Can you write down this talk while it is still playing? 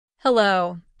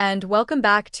Hello, and welcome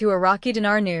back to Iraqi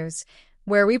Dinar News,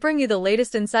 where we bring you the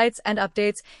latest insights and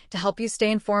updates to help you stay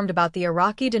informed about the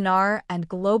Iraqi dinar and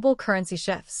global currency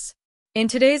shifts. In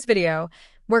today's video,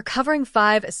 we're covering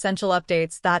 5 essential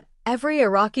updates that every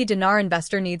Iraqi dinar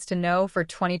investor needs to know for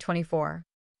 2024.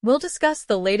 We'll discuss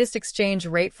the latest exchange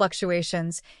rate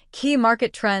fluctuations, key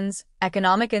market trends,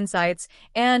 economic insights,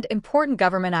 and important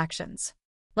government actions.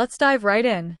 Let's dive right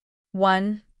in.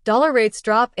 1. Dollar rates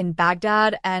drop in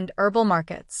Baghdad and Erbil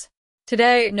markets.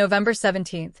 Today, November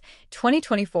 17,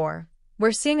 2024,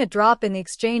 we're seeing a drop in the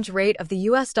exchange rate of the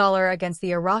US dollar against the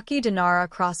Iraqi dinar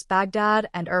across Baghdad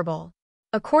and Erbil.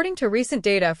 According to recent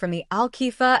data from the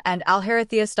Al-Khifa and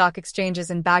Al-Harithia stock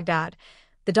exchanges in Baghdad,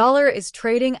 the dollar is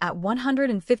trading at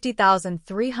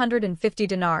 150,350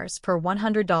 dinars per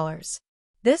 $100.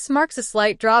 This marks a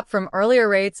slight drop from earlier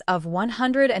rates of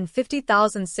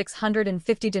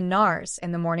 150,650 dinars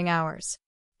in the morning hours.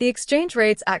 The exchange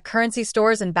rates at currency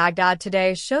stores in Baghdad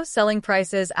today show selling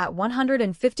prices at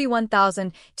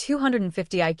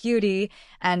 151,250 IQD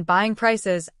and buying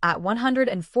prices at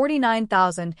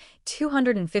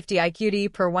 149,250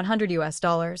 IQD per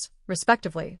 $100,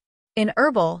 respectively. In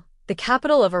Erbil, the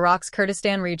capital of Iraq's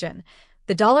Kurdistan region,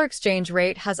 the dollar exchange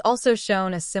rate has also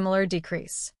shown a similar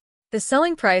decrease. The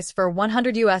selling price for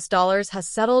 $100 has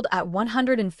settled at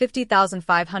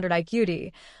 150,500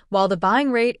 IQD, while the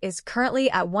buying rate is currently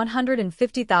at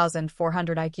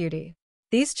 150,400 IQD.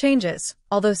 These changes,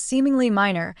 although seemingly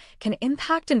minor, can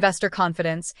impact investor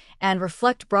confidence and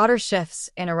reflect broader shifts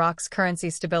in Iraq's currency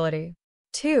stability.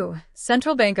 2.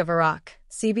 Central Bank of Iraq,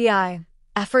 CBI,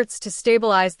 efforts to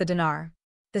stabilize the dinar.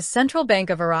 The Central Bank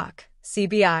of Iraq,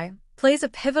 CBI, plays a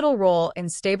pivotal role in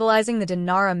stabilizing the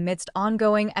dinar amidst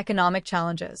ongoing economic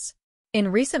challenges.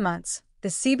 In recent months, the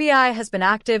CBI has been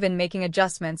active in making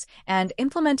adjustments and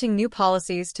implementing new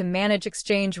policies to manage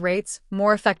exchange rates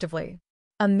more effectively.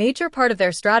 A major part of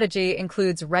their strategy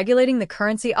includes regulating the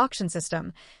currency auction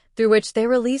system, through which they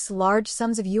release large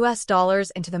sums of US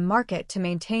dollars into the market to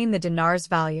maintain the dinar's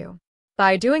value.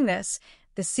 By doing this,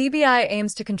 the CBI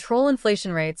aims to control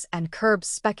inflation rates and curb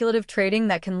speculative trading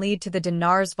that can lead to the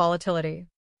dinar's volatility.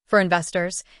 For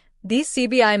investors, these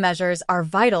CBI measures are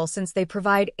vital since they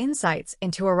provide insights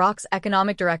into Iraq's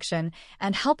economic direction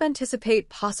and help anticipate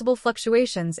possible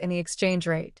fluctuations in the exchange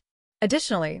rate.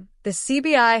 Additionally, the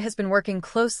CBI has been working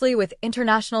closely with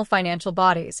international financial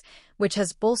bodies, which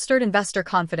has bolstered investor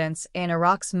confidence in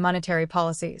Iraq's monetary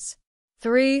policies.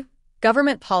 3.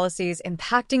 Government policies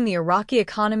impacting the Iraqi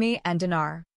economy and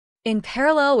dinar. In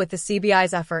parallel with the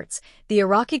CBI's efforts, the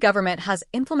Iraqi government has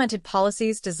implemented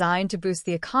policies designed to boost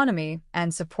the economy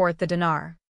and support the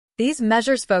dinar. These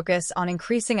measures focus on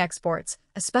increasing exports,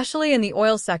 especially in the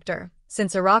oil sector,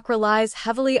 since Iraq relies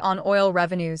heavily on oil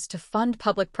revenues to fund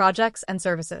public projects and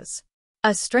services.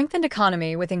 A strengthened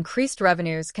economy with increased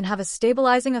revenues can have a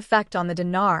stabilizing effect on the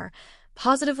dinar,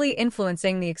 positively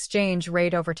influencing the exchange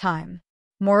rate over time.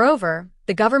 Moreover,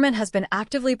 the government has been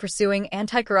actively pursuing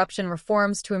anti-corruption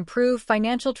reforms to improve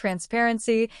financial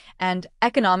transparency and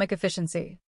economic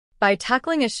efficiency. By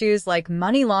tackling issues like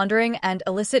money laundering and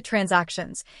illicit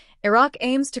transactions, Iraq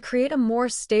aims to create a more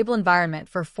stable environment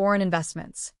for foreign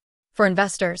investments. For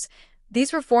investors,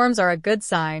 these reforms are a good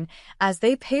sign as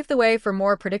they pave the way for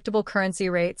more predictable currency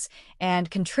rates and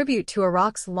contribute to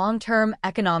Iraq's long-term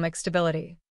economic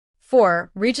stability. 4.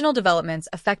 Regional developments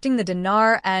affecting the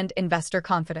dinar and investor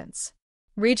confidence.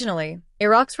 Regionally,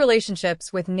 Iraq's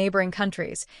relationships with neighboring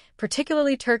countries,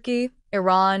 particularly Turkey,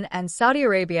 Iran, and Saudi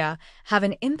Arabia, have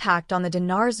an impact on the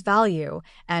dinar's value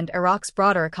and Iraq's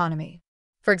broader economy.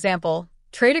 For example,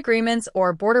 trade agreements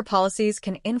or border policies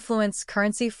can influence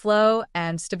currency flow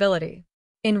and stability.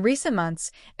 In recent months,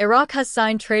 Iraq has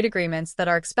signed trade agreements that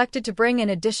are expected to bring in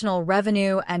additional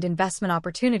revenue and investment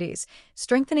opportunities,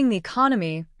 strengthening the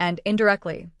economy and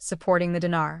indirectly supporting the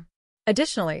dinar.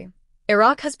 Additionally,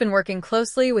 Iraq has been working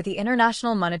closely with the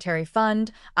International Monetary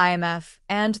Fund, IMF,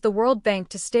 and the World Bank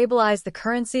to stabilize the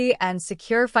currency and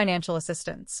secure financial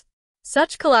assistance.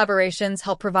 Such collaborations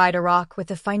help provide Iraq with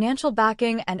the financial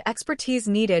backing and expertise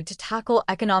needed to tackle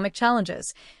economic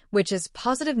challenges, which is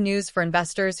positive news for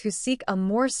investors who seek a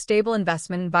more stable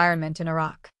investment environment in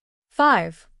Iraq.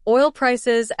 5. Oil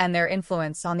prices and their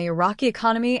influence on the Iraqi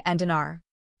economy and dinar.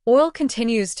 Oil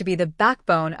continues to be the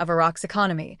backbone of Iraq's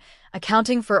economy,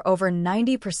 accounting for over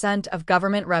 90% of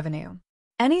government revenue.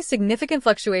 Any significant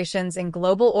fluctuations in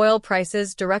global oil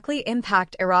prices directly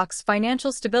impact Iraq's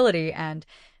financial stability and,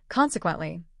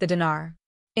 consequently, the dinar.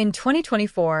 In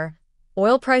 2024,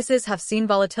 oil prices have seen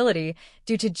volatility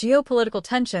due to geopolitical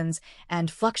tensions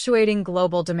and fluctuating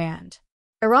global demand.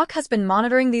 Iraq has been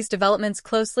monitoring these developments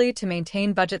closely to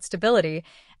maintain budget stability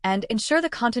and ensure the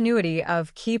continuity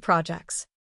of key projects.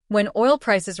 When oil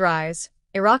prices rise,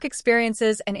 Iraq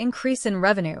experiences an increase in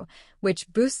revenue, which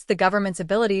boosts the government's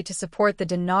ability to support the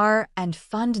dinar and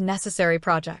fund necessary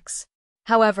projects.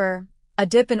 However, a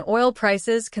dip in oil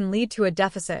prices can lead to a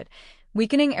deficit,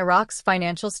 weakening Iraq's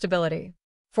financial stability.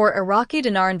 For Iraqi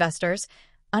dinar investors,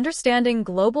 understanding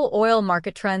global oil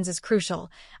market trends is crucial,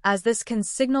 as this can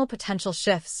signal potential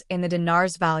shifts in the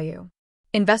dinar's value.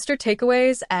 Investor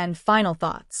takeaways and final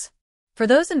thoughts. For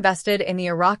those invested in the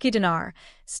Iraqi dinar,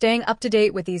 staying up to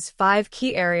date with these 5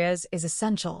 key areas is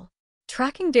essential.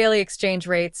 Tracking daily exchange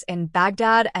rates in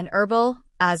Baghdad and Erbil,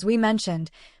 as we mentioned,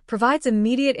 provides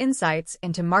immediate insights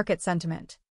into market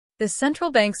sentiment. The central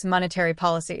bank's monetary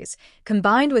policies,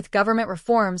 combined with government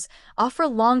reforms, offer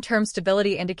long-term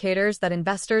stability indicators that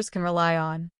investors can rely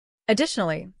on.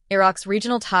 Additionally, Iraq's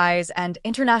regional ties and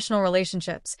international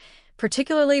relationships,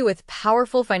 particularly with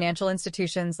powerful financial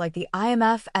institutions like the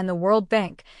IMF and the World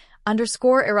Bank,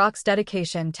 underscore Iraq's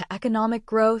dedication to economic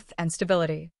growth and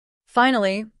stability.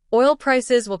 Finally, oil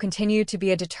prices will continue to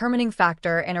be a determining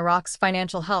factor in Iraq's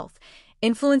financial health,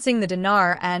 influencing the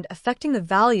dinar and affecting the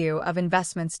value of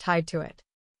investments tied to it.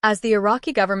 As the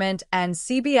Iraqi government and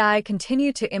CBI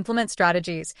continue to implement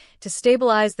strategies to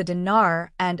stabilize the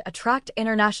dinar and attract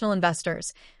international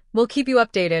investors, we'll keep you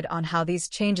updated on how these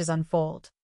changes unfold.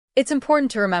 It's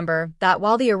important to remember that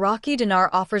while the Iraqi dinar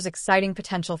offers exciting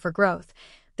potential for growth,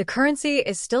 the currency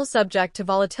is still subject to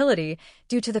volatility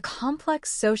due to the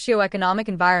complex socio-economic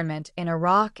environment in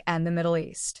Iraq and the Middle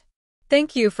East.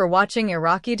 Thank you for watching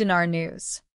Iraqi Dinar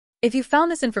News. If you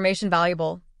found this information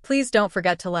valuable, please don't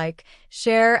forget to like,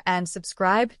 share, and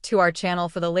subscribe to our channel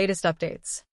for the latest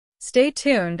updates. Stay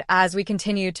tuned as we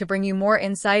continue to bring you more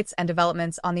insights and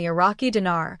developments on the Iraqi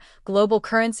dinar, global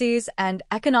currencies, and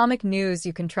economic news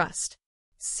you can trust.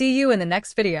 See you in the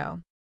next video.